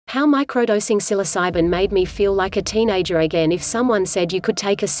How microdosing psilocybin made me feel like a teenager again. If someone said you could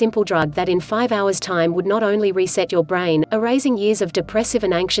take a simple drug that in 5 hours' time would not only reset your brain, erasing years of depressive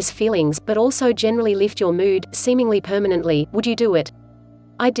and anxious feelings, but also generally lift your mood, seemingly permanently, would you do it?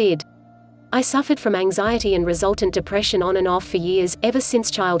 I did. I suffered from anxiety and resultant depression on and off for years, ever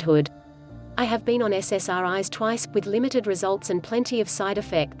since childhood. I have been on SSRIs twice, with limited results and plenty of side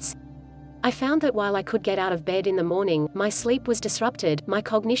effects. I found that while I could get out of bed in the morning, my sleep was disrupted, my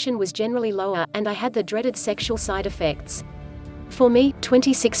cognition was generally lower, and I had the dreaded sexual side effects. For me,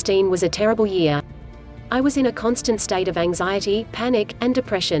 2016 was a terrible year. I was in a constant state of anxiety, panic, and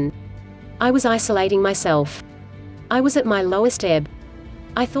depression. I was isolating myself. I was at my lowest ebb.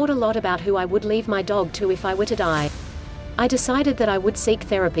 I thought a lot about who I would leave my dog to if I were to die. I decided that I would seek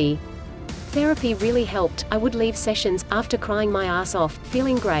therapy. Therapy really helped. I would leave sessions, after crying my ass off,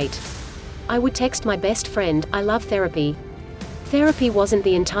 feeling great. I would text my best friend, "I love therapy." Therapy wasn't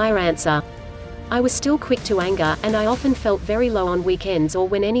the entire answer. I was still quick to anger, and I often felt very low on weekends or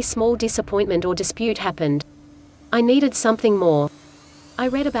when any small disappointment or dispute happened. I needed something more. I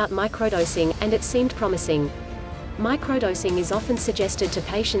read about microdosing, and it seemed promising. Microdosing is often suggested to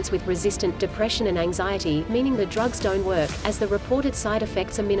patients with resistant depression and anxiety, meaning the drugs don't work, as the reported side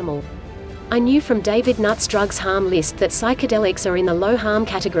effects are minimal. I knew from David Nutt's drugs harm list that psychedelics are in the low harm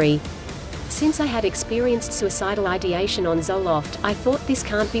category. Since I had experienced suicidal ideation on Zoloft, I thought this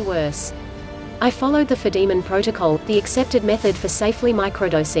can't be worse. I followed the Fadiman protocol, the accepted method for safely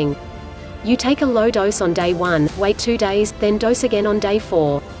microdosing. You take a low dose on day 1, wait 2 days, then dose again on day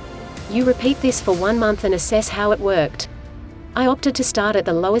 4. You repeat this for 1 month and assess how it worked. I opted to start at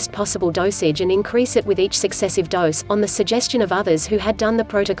the lowest possible dosage and increase it with each successive dose, on the suggestion of others who had done the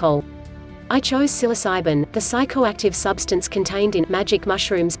protocol. I chose psilocybin, the psychoactive substance contained in magic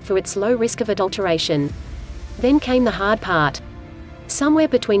mushrooms, for its low risk of adulteration. Then came the hard part. Somewhere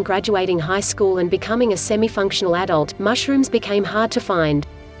between graduating high school and becoming a semi-functional adult, mushrooms became hard to find.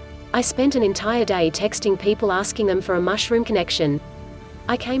 I spent an entire day texting people asking them for a mushroom connection.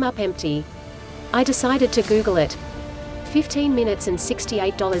 I came up empty. I decided to Google it. 15 minutes and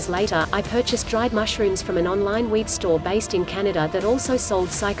 $68 later, I purchased dried mushrooms from an online weed store based in Canada that also sold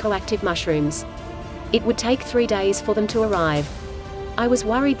psychoactive mushrooms. It would take 3 days for them to arrive. I was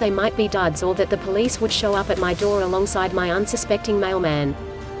worried they might be duds or that the police would show up at my door alongside my unsuspecting mailman.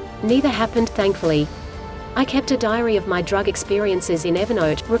 Neither happened, thankfully. I kept a diary of my drug experiences in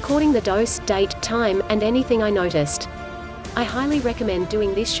Evernote, recording the dose, date, time, and anything I noticed. I highly recommend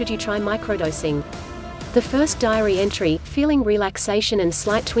doing this should you try microdosing. The first diary entry, feeling relaxation and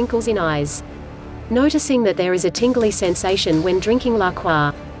slight twinkles in eyes. Noticing that there is a tingly sensation when drinking La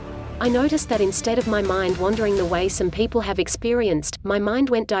Croix. I noticed that instead of my mind wandering the way some people have experienced, my mind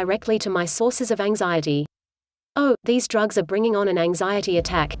went directly to my sources of anxiety. Oh, these drugs are bringing on an anxiety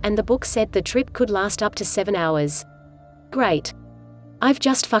attack, and the book said the trip could last up to 7 hours. Great. I've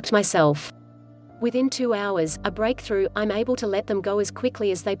just fucked myself. Within 2 hours, a breakthrough, I'm able to let them go as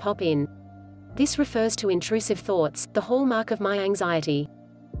quickly as they pop in. This refers to intrusive thoughts, the hallmark of my anxiety.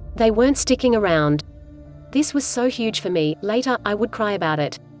 They weren't sticking around. This was so huge for me, later, I would cry about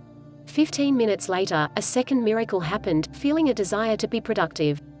it. 15 minutes later, a second miracle happened, feeling a desire to be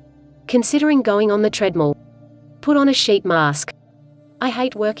productive. Considering going on the treadmill. Put on a sheet mask. I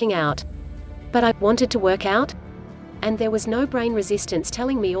hate working out. But I wanted to work out? And there was no brain resistance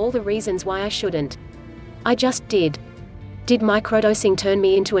telling me all the reasons why I shouldn't. I just did. Did microdosing turn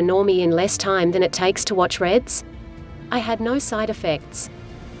me into a normie in less time than it takes to watch Reds? I had no side effects.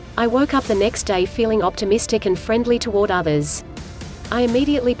 I woke up the next day feeling optimistic and friendly toward others. I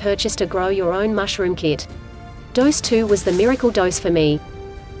immediately purchased a Grow Your Own mushroom kit. Dose 2 was the miracle dose for me.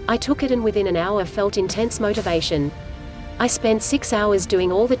 I took it and within an hour felt intense motivation. I spent 6 hours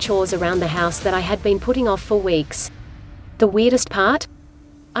doing all the chores around the house that I had been putting off for weeks. The weirdest part?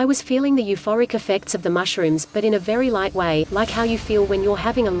 I was feeling the euphoric effects of the mushrooms, but in a very light way, like how you feel when you're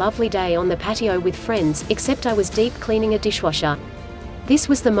having a lovely day on the patio with friends, except I was deep cleaning a dishwasher. This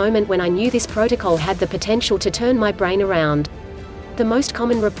was the moment when I knew this protocol had the potential to turn my brain around. The most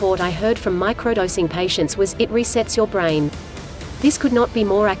common report I heard from microdosing patients was, "It resets your brain." This could not be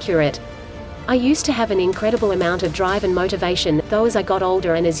more accurate. I used to have an incredible amount of drive and motivation, though as I got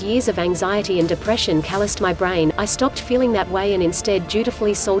older and as years of anxiety and depression calloused my brain, I stopped feeling that way and instead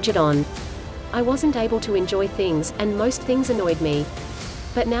dutifully soldiered on. I wasn't able to enjoy things, and most things annoyed me.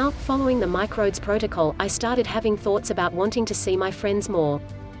 But now, following the Microdes protocol, I started having thoughts about wanting to see my friends more.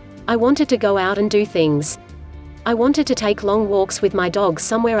 I wanted to go out and do things. I wanted to take long walks with my dog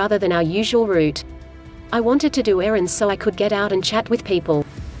somewhere other than our usual route. I wanted to do errands so I could get out and chat with people.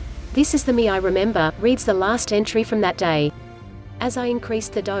 This is the me I remember, reads the last entry from that day. As I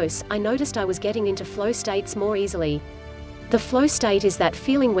increased the dose, I noticed I was getting into flow states more easily. The flow state is that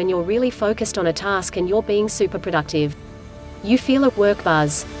feeling when you're really focused on a task and you're being super productive. You feel a work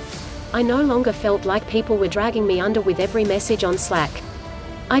buzz. I no longer felt like people were dragging me under with every message on Slack.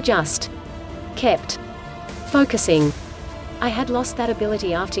 I just kept focusing. I had lost that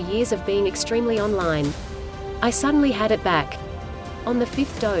ability after years of being extremely online. I suddenly had it back. On the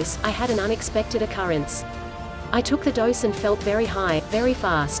 5th dose, I had an unexpected occurrence. I took the dose and felt very high, very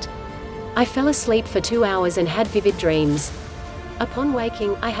fast. I fell asleep for 2 hours and had vivid dreams. Upon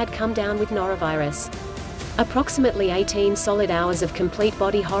waking, I had come down with norovirus. Approximately 18 solid hours of complete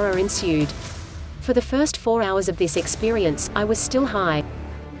body horror ensued. For the first 4 hours of this experience, I was still high.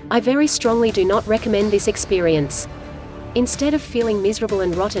 I very strongly do not recommend this experience. Instead of feeling miserable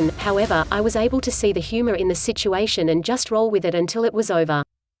and rotten, however, I was able to see the humor in the situation and just roll with it until it was over.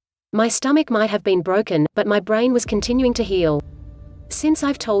 My stomach might have been broken, but my brain was continuing to heal. Since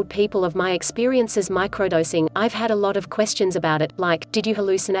I've told people of my experiences microdosing, I've had a lot of questions about it, like, did you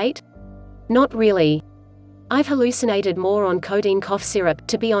hallucinate? Not really. I've hallucinated more on codeine cough syrup,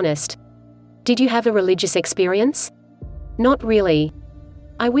 to be honest. Did you have a religious experience? Not really.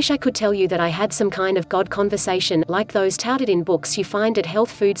 I wish I could tell you that I had some kind of God conversation, like those touted in books you find at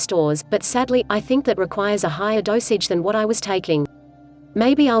health food stores, but sadly, I think that requires a higher dosage than what I was taking.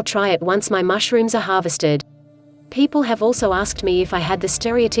 Maybe I'll try it once my mushrooms are harvested. People have also asked me if I had the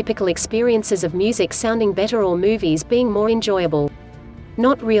stereotypical experiences of music sounding better or movies being more enjoyable.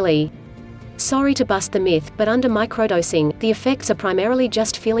 Not really. Sorry to bust the myth, but under microdosing, the effects are primarily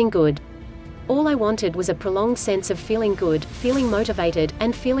just feeling good. All I wanted was a prolonged sense of feeling good, feeling motivated,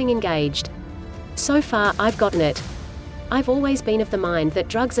 and feeling engaged. So far, I've gotten it. I've always been of the mind that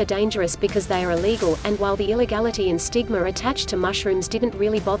drugs are dangerous because they are illegal, and while the illegality and stigma attached to mushrooms didn't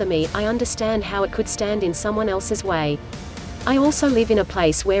really bother me, I understand how it could stand in someone else's way. I also live in a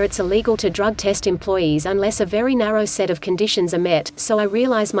place where it's illegal to drug test employees unless a very narrow set of conditions are met, so I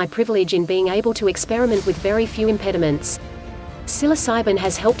realize my privilege in being able to experiment with very few impediments. Psilocybin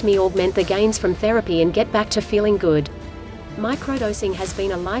has helped me augment the gains from therapy and get back to feeling good. Microdosing has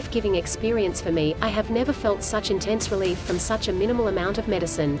been a life-giving experience for me. I have never felt such intense relief from such a minimal amount of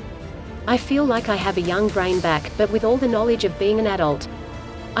medicine. I feel like I have a young brain back, but with all the knowledge of being an adult.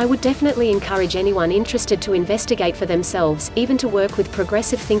 I would definitely encourage anyone interested to investigate for themselves, even to work with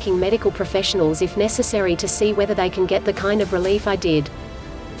progressive thinking medical professionals if necessary to see whether they can get the kind of relief I did.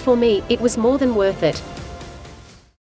 For me, it was more than worth it.